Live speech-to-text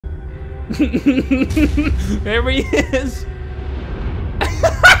There he is.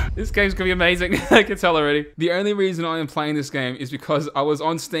 This game's gonna be amazing. I can tell already. The only reason I am playing this game is because I was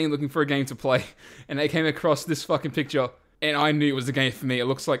on Steam looking for a game to play, and I came across this fucking picture, and I knew it was the game for me. It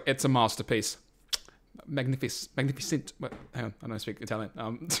looks like it's a masterpiece. Magnificent. Well, hang on, I don't speak Italian.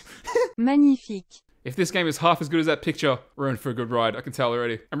 Magnifique. If this game is half as good as that picture, we're in for a good ride. I can tell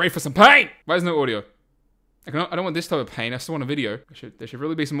already. I'm ready for some pain. Why is no audio? I don't want this type of pain. I still want a video. There should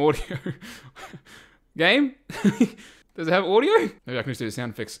really be some audio. Game? Does it have audio? Maybe I can just do the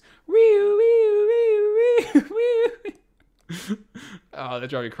sound effects. Oh, they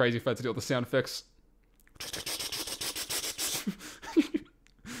drive me crazy if I had to do all the sound effects.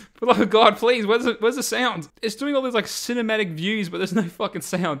 For the love of God, please, where's the sound? It's doing all these like cinematic views, but there's no fucking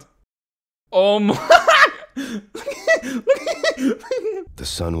sound. Oh my! The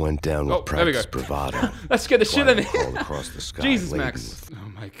sun went down with practice bravado. That scared the shit out of me. Across the sky, Jesus, Max. Oh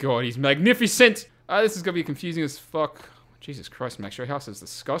my God, he's magnificent. This is gonna be confusing as fuck. Jesus Christ, Max, your house is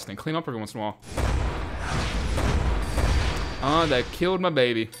disgusting. Clean up every once in a while. Oh, they killed my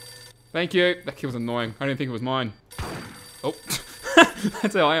baby. Thank you. That kill was annoying. I didn't think it was mine. Oh.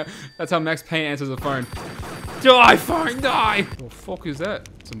 That's how Max Payne answers the phone. Die, phone, die! What the fuck is that?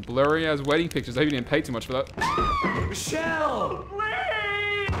 Some blurry ass wedding pictures. I hope you didn't pay too much for that. Michelle!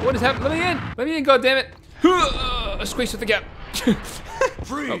 What is happening? Let me in! Let me in, goddammit! I squeezed with the gap.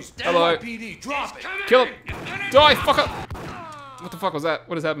 Freeze! Oh, hello. NYPD, drop it! Kill him! Die, fucker! What the fuck was that?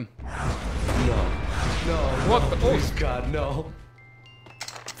 What has happened? No. What the? Please, God, no.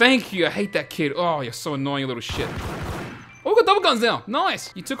 Thank you. I hate that kid. Oh, you're so annoying, you little shit. Oh, we got double guns now.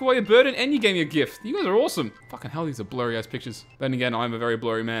 Nice. You took away your burden and you gave me a gift. You guys are awesome. Fucking hell, these are blurry ass pictures. Then again, I'm a very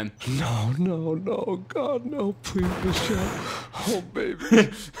blurry man. No, God, no, please, Michelle. Oh, baby.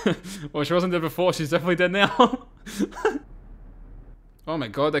 Well, she wasn't dead before. She's definitely dead now. Oh my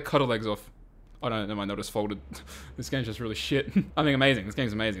God, they cut her legs off. Oh no, never mind, they just folded. This game's just really shit. I mean, amazing. This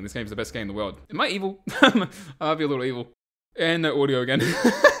game's amazing. This game's the best game in the world. Am I evil? I might be a little evil. And no audio again.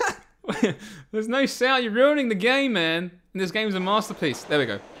 There's no sound. You're ruining the game, man. And this game's a masterpiece. There we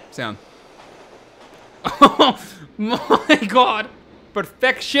go. Sound. Oh my God.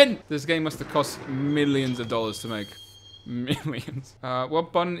 Perfection. This game must have cost millions of dollars to make. Millions.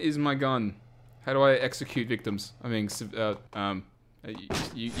 What button is my gun? How do I execute victims? I mean,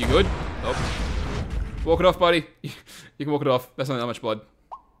 you good? Oh. Walk it off, buddy. You can walk it off. That's not that much blood.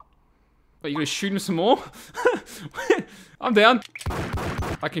 Wait, you gonna shoot him some more? I'm down.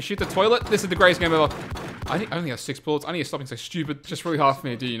 I can shoot the toilet. This is the greatest game ever. I don't think I have 6 bullets. I need to stop being so stupid. It's just really hard for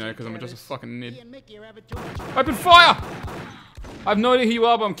me to do, you know, because I'm just a fucking nid. Open fire! I have no idea who you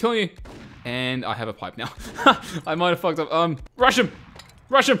are, but I'm killing you. And I have a pipe now. I might have fucked up. Rush him!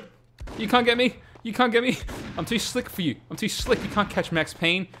 Rush him! You can't get me. You can't get me. I'm too slick for you. I'm too slick. You can't catch Max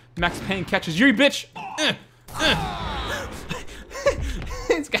Payne. Max Payne catches you, bitch!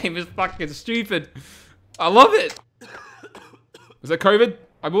 This game is fucking stupid. I love it. Is that COVID?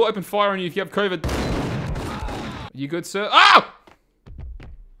 I will open fire on you if you have COVID. Are you good, sir? Ah!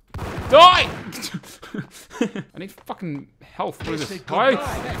 Die! I need fucking health. What is this?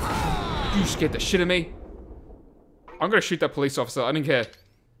 Hi? You scared the shit of me. I'm gonna shoot that police officer. I didn't care.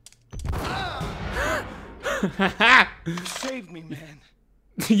 You saved me, man.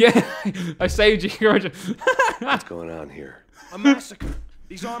 Yeah, I saved you. What's going on here? A massacre.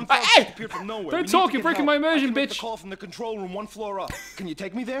 These armed thugs appear from nowhere. Don't talk, you're breaking my immersion, bitch. I call from the control room 1 floor up. Can you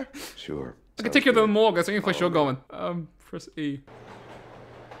take me there? Sure. I can take you to the morgue. That's the only place you're going. Press E.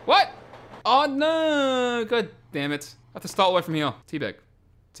 What? Oh no! God damn it! I have to start away from here. Teabag.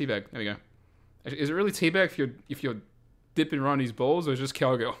 Teabag. There we go. Is it really teabag if you're dipping around these balls, or is it just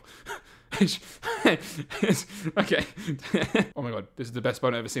cowgirl? Okay. Oh my God, this is the best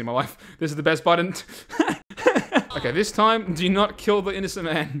button I've ever seen in my life. This is the best button. Okay, this time, do not kill the innocent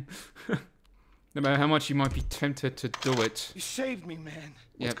man. No matter how much you might be tempted to do it. You saved me, man.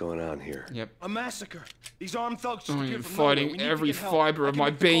 What's going on here? Yep. A massacre. These armed thugs just I appeared am from nowhere. We fighting need to every get help. fiber I of can my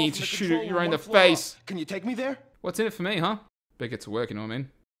make the call being from to the shoot control you room right in the 1 floor up. face. Can you take me there? What's in it for me, huh? Better get to work, you know what I mean?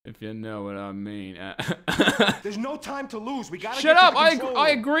 If you know what I mean. There's no time to lose. We gotta Shut get up! to the control I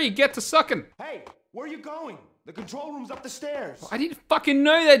room. agree. Get to sucking. Hey, where are you going? The control room's up the stairs. I didn't fucking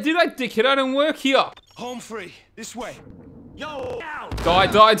know that, did I, dickhead? I don't work here. Home free. This way. Yo! Die,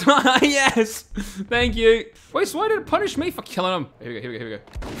 die, die. Yes! Thank you. Wait, so why did it punish me for killing him? Here we go, here we go, here we go.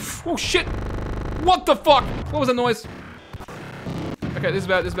 Oh, shit! What the fuck? What was that noise? Okay, this is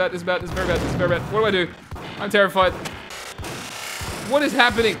bad, this is bad, this is bad, this is very bad, this is very bad. What do I do? I'm terrified. What is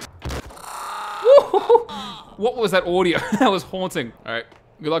happening? Woo! What was that audio? That was haunting. Alright,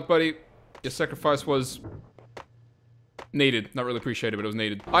 good luck, buddy. Your sacrifice was Needed. Not really appreciated, but it was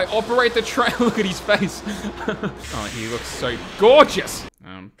needed. I operate the train. Look at his face. Oh, he looks so gorgeous.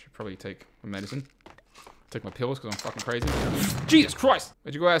 Should probably take my medicine. Take my pills because I'm fucking crazy. Jesus Christ.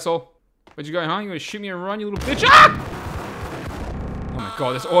 Where'd you go, asshole? Where'd you go, huh? You gonna shoot me and run, you little bitch? Ah! Oh my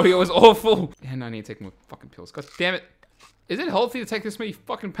god, this audio is awful. And I need to take more fucking pills. God damn it. Is it healthy to take this many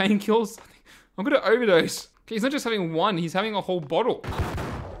fucking painkillers? I'm gonna overdose. Okay, he's not just having one, he's having a whole bottle.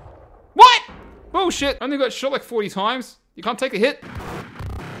 What? Bullshit. I only got shot like 40 times. You can't take a hit.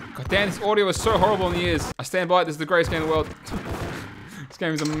 God damn, this audio is so horrible in the ears. I stand by it, this is the greatest game in the world. This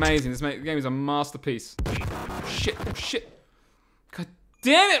game is amazing. This game is a masterpiece. Oh shit, oh shit. God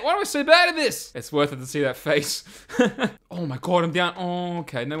damn it, why am I so bad at this? It's worth it to see that face. Oh my god, I'm down. Oh,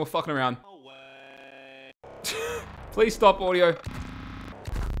 okay, no more fucking around. Please stop, audio.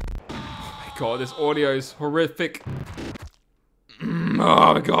 Oh my god, this audio is horrific.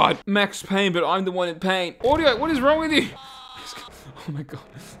 Oh my god. Max Payne, but I'm the one in pain. Audio, what is wrong with you? Oh my god.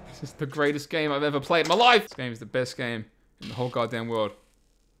 This is the greatest game I've ever played in my life. This game is the best game in the whole goddamn world.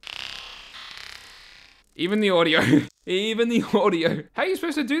 Even the audio. Even the audio. How are you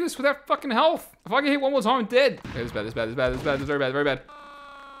supposed to do this without fucking health? If I get hit one more time, I'm dead. Okay, this is bad, this is bad, this is bad, this is bad, this is very bad, very bad.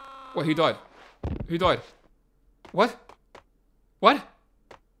 What, who died? Who died? What? What?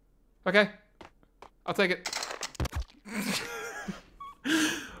 Okay. I'll take it.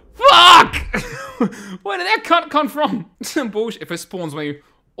 Fuck! Where did that cunt come from? Some bullshit. If it spawns me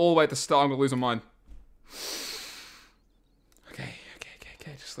all the way at the start, I'm gonna lose my mind. Okay.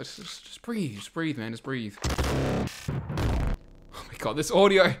 Just breathe, man. Just breathe. Oh my god, this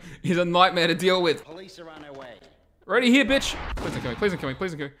audio is a nightmare to deal with. Police are on their way. Ready here, bitch. Please don't kill me. Please don't kill me.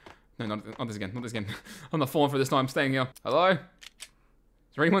 Please don't kill me. No, not this again. Not this again. I'm not falling for this time. I'm staying here. Hello? Is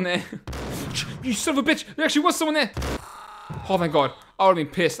there anyone there? You son of a bitch! There actually was someone there! Oh, thank god. I would have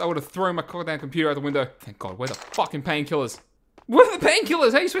been pissed. I would have thrown my goddamn computer out the window. Thank god. Where the fucking painkillers? Where are the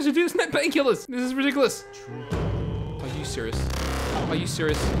painkillers? How are you supposed to do this without painkillers? This is ridiculous. Are you serious? Are you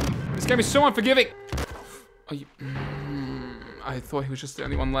serious? This game is so unforgiving. Are you... I thought he was just the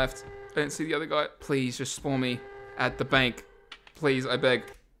only one left. I didn't see the other guy. Please, just spawn me at the bank. Please, I beg.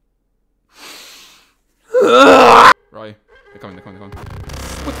 Right. They're coming.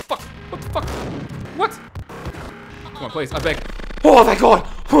 What the fuck? What the fuck? What? Come on, please, I beg. Oh, thank god!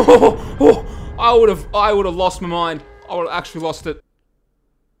 I would have lost my mind. I would have actually lost it.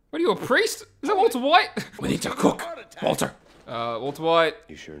 What are you, a priest? Is that Walter White? We need to cook. Walter. Walter White.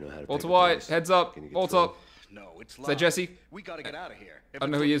 You sure know how to Walter White, heads up. Walter. No, it's Is that Jesse? We gotta get out of here. I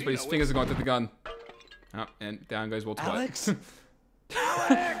don't know who he is, but his fingers are going through the gun. Oh, and down goes Walter Alex? White.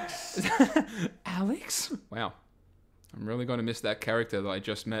 Alex! Alex? Wow. I'm really going to miss that character that I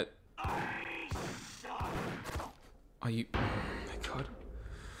just met. Are you... Oh my god.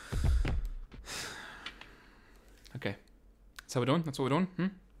 Okay. That's how we're doing? That's what we're doing? Hmm?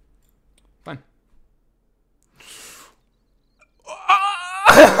 Fine.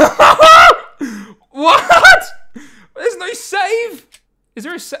 What? There's no save! Is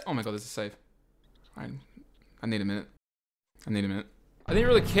there a save? Oh my god, there's a save. I need a minute. I didn't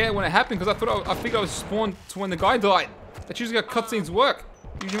really care when it happened because I figured I was spawned to when the guy died. That's usually how cutscenes work.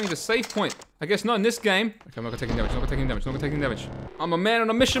 Usually means a save point. I guess not in this game. Okay, I'm not gonna take any damage. I'm not gonna take any damage. I'm a man on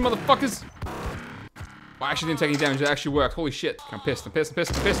a mission, motherfuckers. Well, I actually didn't take any damage. It actually worked. Holy shit. I'm pissed.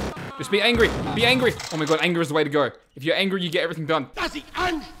 Just be angry. Be angry. Oh my god, anger is the way to go. If you're angry, you get everything done. That's the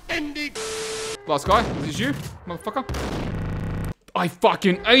unending. Last guy, is this you, motherfucker? I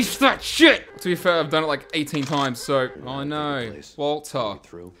fucking aced that shit! To be fair, I've done it like 18 times, so... Oh no. Walter,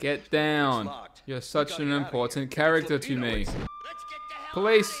 get down. You're such an important character to me.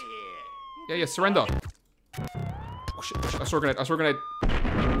 Police! Yeah, surrender. Oh shit, I saw a grenade.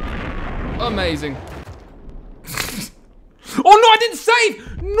 Amazing. Oh no, I didn't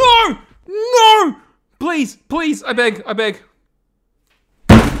save! No! Please, I beg.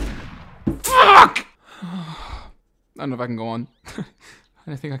 Fuck! I don't know if I can go on. I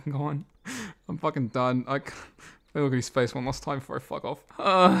don't think I can go on. I'm fucking done. Let me look at his face one last time before I fuck off.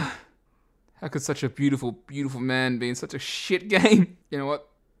 How could such a beautiful, beautiful man be in such a shit game? You know what?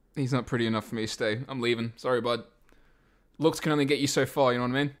 He's not pretty enough for me to stay. I'm leaving. Sorry, bud. Looks can only get you so far, you know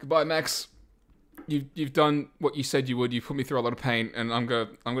what I mean? Goodbye, Max. You've done what you said you would. You put me through a lot of pain, and I'm gonna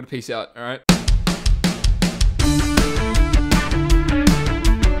peace out, alright?